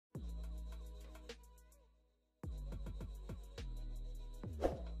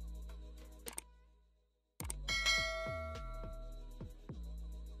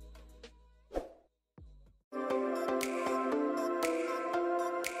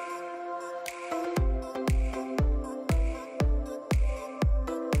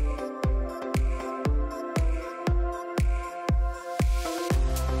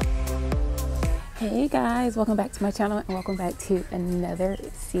Hey guys, welcome back to my channel and welcome back to another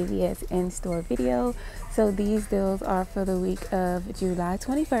CVS in-store video. So these deals are for the week of July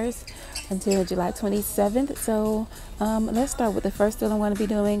 21st until July 27th. So let's start with the first deal I'm going to be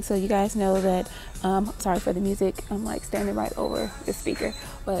doing. So you guys know that, sorry for the music, I'm like standing right over the speaker.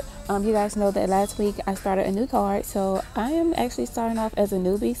 But you guys know that last week I started a new card. So I am actually starting off as a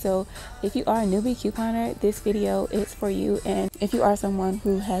newbie. So if you are a newbie couponer, this video is for you. And if you are someone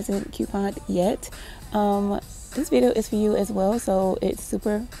who hasn't couponed yet, this video is for you as well. So it's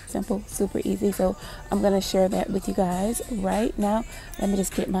super simple, super easy. So I'm gonna share that with you guys right now. Let me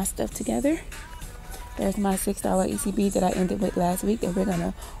just get my stuff together. There's my $6 ECB that I ended with last week, and we're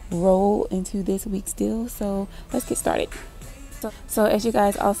gonna roll into this week's deal. So let's get started. So as you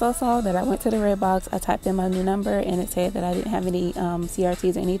guys also saw, that I went to the red box, I typed in my new number, and it said that I didn't have any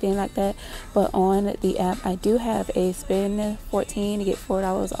CRTs or anything like that. But on the app, I do have a spend 14 to get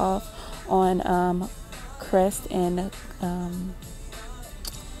 $4 off on Crest and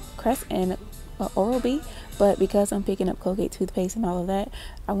Oral-B. But because I'm picking up Colgate toothpaste and all of that,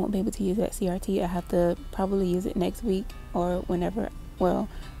 I won't be able to use that CRT. I have to probably use it next week or whenever. Well,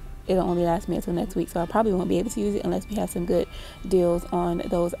 it'll only last me until next week, so I probably won't be able to use it unless we have some good deals on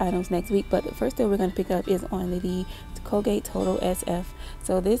those items next week. But the first deal we're going to pick up is on the Colgate Total SF.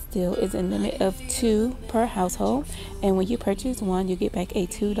 So this deal is a limit of 2 per household, and when you purchase one, you get back a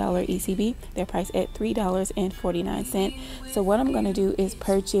 $2 ECB. They're priced at $3.49. So what I'm going to do is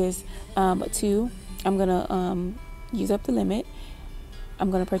purchase 2. I'm going to use up the limit. I'm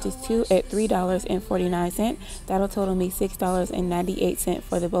going to purchase 2 at $3.49. That'll total me $6.98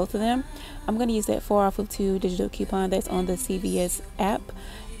 for the both of them. I'm going to use that 4 off of 2 digital coupon that's on the CVS app,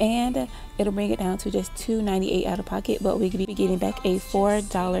 and it'll bring it down to just $2.98 out of pocket, but we could be getting back a $4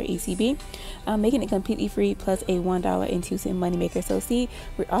 ECB, making it completely free, plus a $1.02 Moneymaker. So see,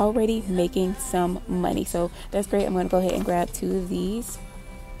 we're already making some money, so that's great. I'm going to go ahead and grab 2 of these.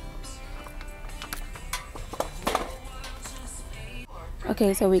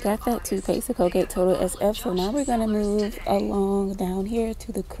 Okay, so we got that toothpaste, the Colgate Total SF. So now we're going to move along down here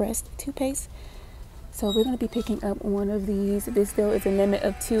to the Crest toothpaste. So we're going to be picking up one of these. This deal is a limit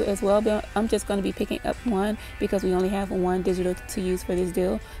of 2 as well, but I'm just going to be picking up one because we only have one digital to use for this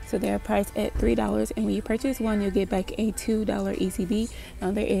deal. So they're priced at $3, and when you purchase one, you'll get back a $2 ECB.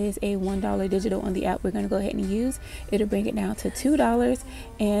 Now there is a $1 digital on the app we're going to go ahead and use. It'll bring it down to $2,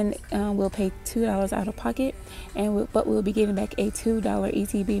 and we'll pay $2 out of pocket, and but we'll be getting back a $2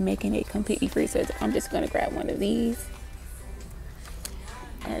 ECB, making it completely free. So I'm just going to grab one of these,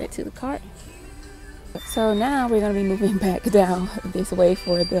 add it to the cart. So now we're going to be moving back down this way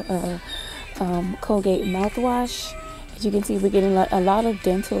for the Colgate mouthwash. As you can see, we're getting a lot of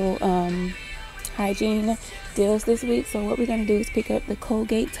dental hygiene deals this week. So what we're going to do is pick up the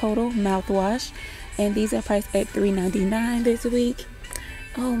Colgate Total mouthwash, and these are priced at $3.99 this week.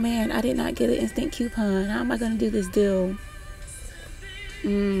 Oh man, I did not get an instant coupon. How am I going to do this deal?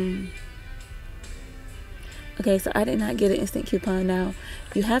 Okay, so I did not get an instant coupon. Now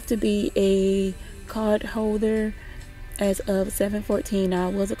you have to be a card holder as of 7/14. Now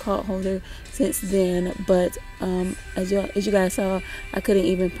I was a card holder since then, but as you guys saw, I couldn't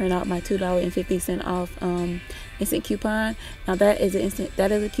even print out my $2.50 off instant coupon. Now that is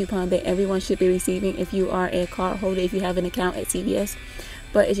a coupon that everyone should be receiving if you are a card holder, if you have an account at CVS.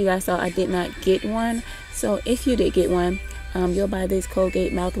 But as you guys saw, I did not get one. So if you did get one, you'll buy this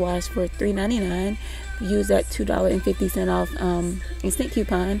Colgate mouthwash for $3.99. Use that $2.50 off instant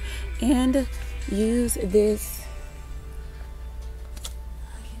coupon, and use this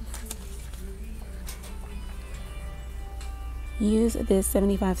use this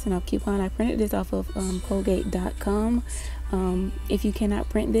 75% off coupon. I printed this off of Colgate.com. If you cannot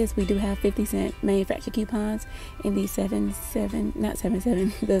print this, we do have 50-cent manufacturer coupons in the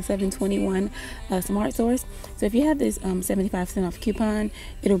 721 Smart Source. So if you have this 75% off coupon,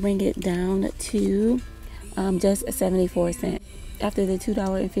 it'll bring it down to just 74 cents after the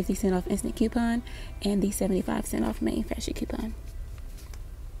 $2.50 off instant coupon and the 75% off manufacturer coupon.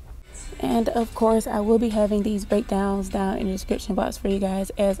 And of course, I will be having these breakdowns down in the description box for you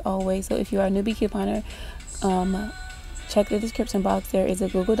guys as always. So if you are a newbie couponer, check the description box. There is a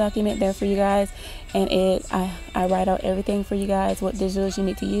Google document there for you guys, and I write out everything for you guys, what digitals you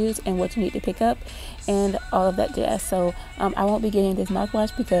need to use and what you need to pick up and all of that jazz. So I won't be getting this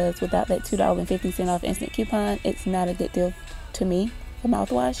mouthwash because without that $2.50 off instant coupon, it's not a good deal to me for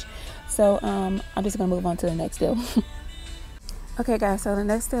mouthwash. So I'm just gonna move on to the next deal. Okay guys, so the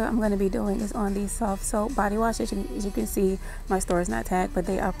next step I'm going to be doing is on these soft soap body washes. As you can see, my store is not tagged, but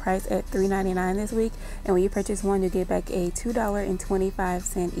they are priced at $3.99 this week. And when you purchase one, you get back a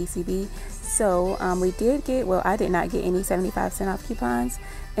 $2.25 ECB. So we did get, well, I did not get any 75% off coupons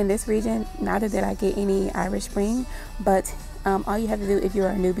in this region. Neither did I get any Irish Spring. But all you have to do if you're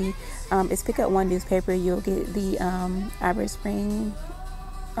a newbie is pick up one newspaper. You'll get the Irish Spring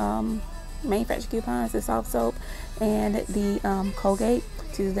manufacturer coupons, the soft soap, and the Colgate,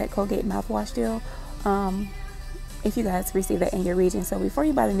 to use that Colgate mouthwash deal. If you guys receive that in your region. So before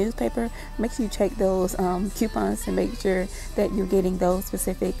you buy the newspaper, make sure you check those coupons to make sure that you're getting those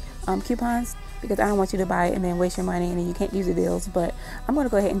specific coupons, because I don't want you to buy it and then waste your money and then you can't use the deals. But I'm going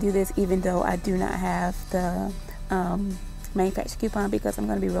to go ahead and do this even though I do not have the manufacturer coupon, because I'm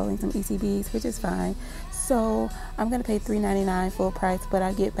going to be rolling some ECBs, which is fine. So I'm going to pay $3.99 full price, but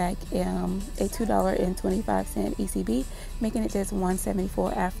I get back a $2.25 ECB, making it just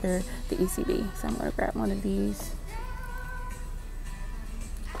 $1.74 after the ECB. So I'm going to grab one of these.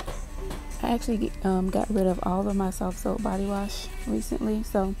 I actually got rid of all of my soft soap body wash recently,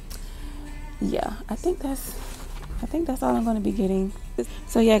 so yeah, I think that's all I'm going to be getting.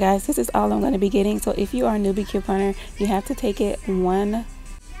 So yeah guys, this is all I'm going to be getting. So if you are a newbie couponer, you have to take it one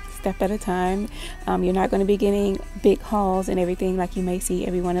step at a time. You're not going to be getting big hauls and everything like you may see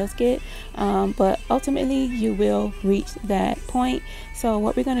everyone else get, but ultimately you will reach that point. So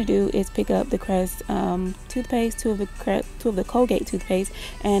what we're going to do is pick up the Crest toothpaste, two of the Colgate toothpaste,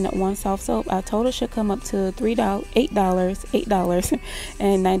 and one soft soap. Our total should come up to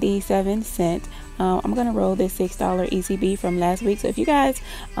 $8.97. I'm gonna roll this $6 ECB from last week. So if you guys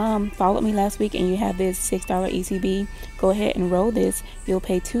followed me last week and you have this $6 ECB, go ahead and roll this. You'll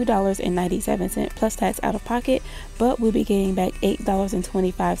pay $2.97 plus tax out of pocket, but we'll be getting back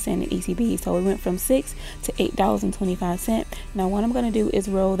 $8.25 in ECB. So we went from $6 to $8.25. Now what I'm gonna do is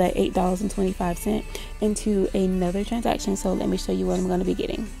roll that $8.25 into another transaction. So let me show you what I'm gonna be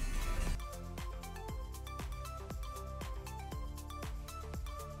getting.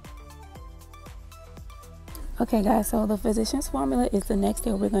 Okay guys, so the Physicians Formula is the next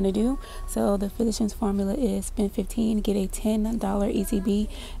deal we're going to do. So the Physicians Formula is spend $15, get a $10 ECB,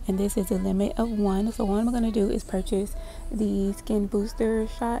 and this is a limit of 1. So what I'm going to do is purchase the Skin Booster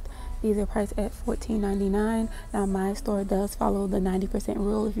shot. These are priced at $14.99. Now my store does follow the 90%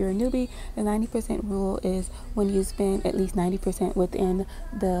 rule. If you're a newbie, the 90% rule is when you spend at least 90% within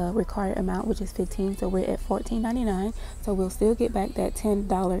the required amount, which is $15. So we're at $14.99. So we'll still get back that $10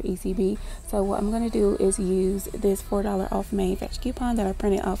 ECB. So what I'm going to do is use this $4 off manufacturer coupon that I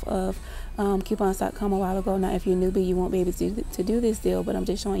printed off of coupons.com a while ago. Now if you're a newbie, you won't be able to do this deal, but I'm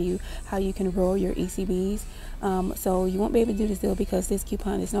just showing you how you can roll your ECBs. So you won't be able to do this deal because this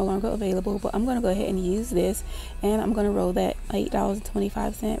coupon is no longer available, but I'm going to go ahead and use this, and I'm going to roll that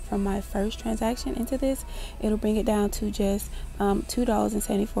 $8.25 from my first transaction into this. It'll bring it down to just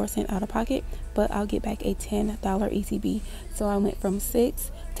 $2.74 out of pocket, but I'll get back a $10 ECB. So I went from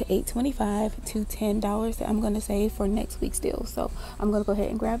 $6 to $8.25 to $10 that I'm going to save for next week's deal. So I'm going to go ahead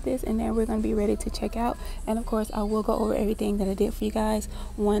and grab this, and then we're going to be ready to check out. And of course I will go over everything that I did for you guys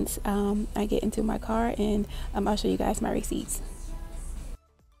once I get into my car, and I'll show you guys my receipts.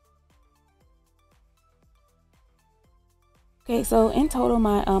 Okay, so in total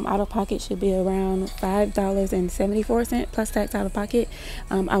my out of pocket should be around $5.74 plus tax out of pocket.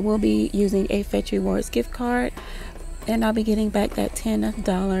 I will be using a Fetch Rewards gift card, and I'll be getting back that $10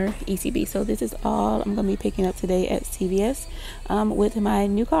 ECB. So this is all I'm going to be picking up today at CVS with my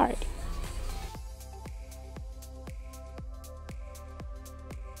new card.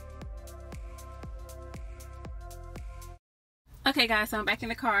 Okay guys, so I'm back in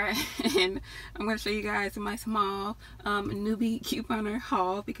the car and I'm going to show you guys my small newbie couponer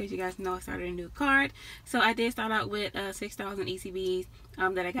haul, because you guys know I started a new card. So I did start out with 6,000 ECBs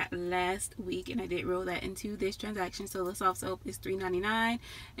that I got last week, and I did roll that into this transaction. So the soft soap is $3.99,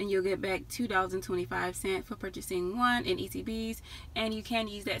 and you'll get back $2.25 for purchasing one in ECBs, and you can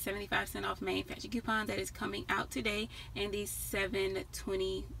use that 75% off manufacturer coupon that is coming out today, and the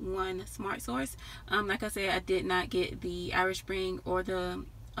 721 Smart Source. Like I said, I did not get the Irish Spring or the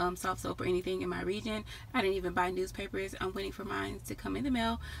soft soap or anything in my region. I didn't even buy newspapers. I'm waiting for mine to come in the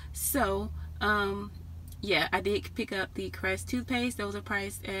mail. So yeah, I did pick up the Crest toothpaste. Those are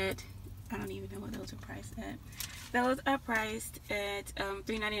priced at, I don't even know what those are priced at. Those are priced at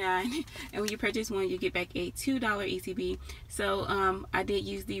 $3.99, and when you purchase one, you get back a $2 ECB. So I did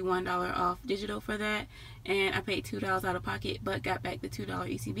use the $1 off digital for that, and I paid $2 out of pocket, but got back the $2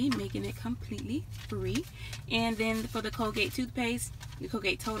 ECB, making it completely free. And then for the Colgate toothpaste, the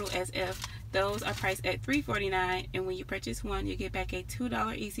Colgate Total SF Those are priced at $3.49, and when you purchase one, you get back a $2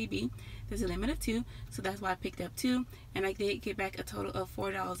 ECB. There's a limit of 2, so that's why I picked up 2, and I did get back a total of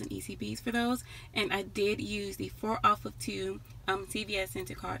 $4 in ECBs for those. And I did use the 4 off of 2 CVS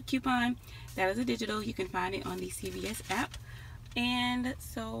Center Card coupon. That is a digital. You can find it on the CVS app. And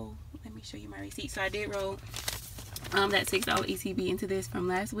so let me show you my receipt. So I did roll that $6 ECB into this from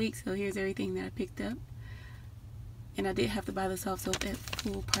last week. So here's everything that I picked up. And I did have to buy the soft soap at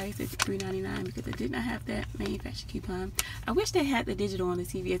full price at $3.99 because I did not have that manufacturer coupon. I wish they had the digital on the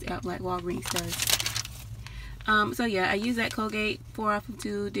CVS app like Walgreens does. So yeah, I used that Colgate 4 off of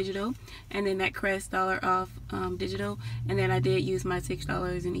 2 digital, and then that Crest $1 off digital, and then I did use my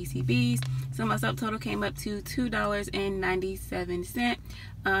 $6 in ECBs. So my subtotal came up to $2.97,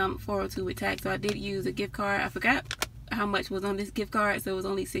 $4.02 with tax. So I did use a gift card. I forgot how much was on this gift card, so it was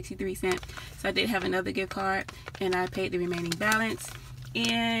only 63 cents. So I did have another gift card, and I paid the remaining balance.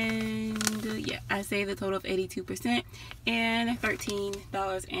 And yeah, I saved a total of 82% and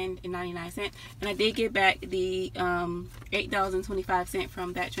 $13.99. And I did get back the $8.25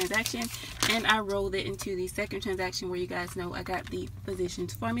 from that transaction, and I rolled it into the second transaction where you guys know I got the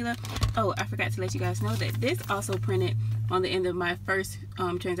Physicians Formula. Oh, I forgot to let you guys know that this also printed on the end of my first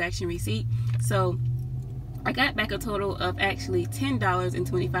transaction receipt. So I got back a total of actually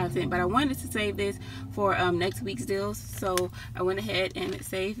 $10.25, but I wanted to save this for next week's deals, so I went ahead and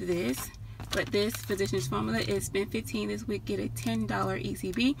saved this. But this Physicians Formula is spend $15 this week, get a $10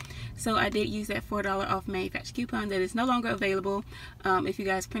 ECB. So I did use that $4 off manufacturer coupon that is no longer available. If you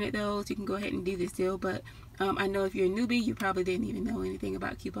guys printed those, you can go ahead and do this deal, but I know if you're a newbie, you probably didn't even know anything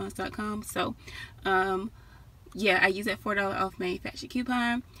about coupons.com. So yeah, I used that $4 off manufacturer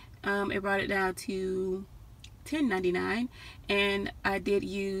coupon. It brought it down to $10.99, and I did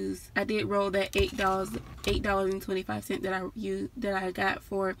roll that $8.25 that I got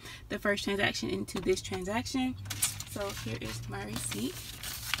for the first transaction into this transaction. So here is my receipt.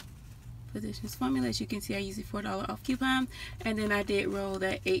 Physicians Formula, as you can see, I used a $4 off coupon, and then I did roll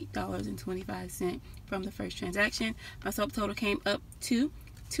that $8.25 from the first transaction. My subtotal came up to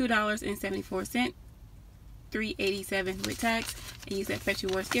 $2.74, $3.87 with tax. I used that Fetch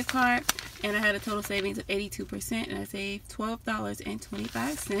Rewards gift card, and I had a total savings of 82%, and I saved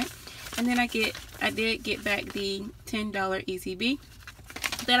 $12.25. And then I did get back the $10 ECB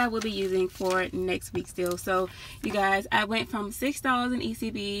that I will be using for next week's deal. So you guys, I went from $6 in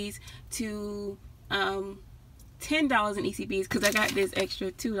ECBs to $10 in ECBs because I got this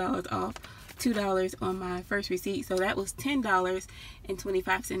extra $2 off. $2 on my first receipt, so that was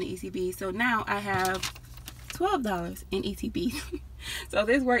 $10.25 in ECB. So now I have $12 in ECB. So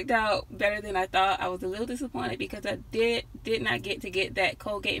this worked out better than I thought. I was a little disappointed because I did not get to get that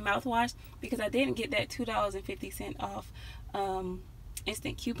Colgate mouthwash because I didn't get that $2.50 off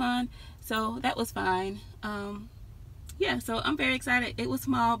instant coupon. So that was fine. Yeah, so I'm very excited. It was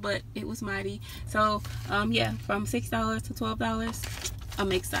small, but it was mighty. So yeah, from $6 to $12,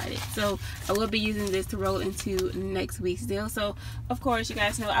 I'm excited. So I will be using this to roll into next week's deal. So of course, you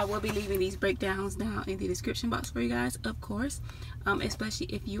guys know I will be leaving these breakdowns down in the description box for you guys, of course. Especially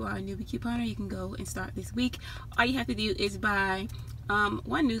if you are a newbie couponer, you can go and start this week. All you have to do is buy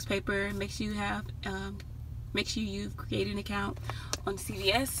one newspaper. Make sure you've created an account on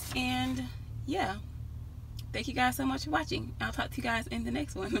CVS, and yeah, thank you guys so much for watching. I'll talk to you guys in the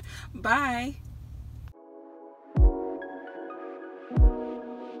next one. Bye.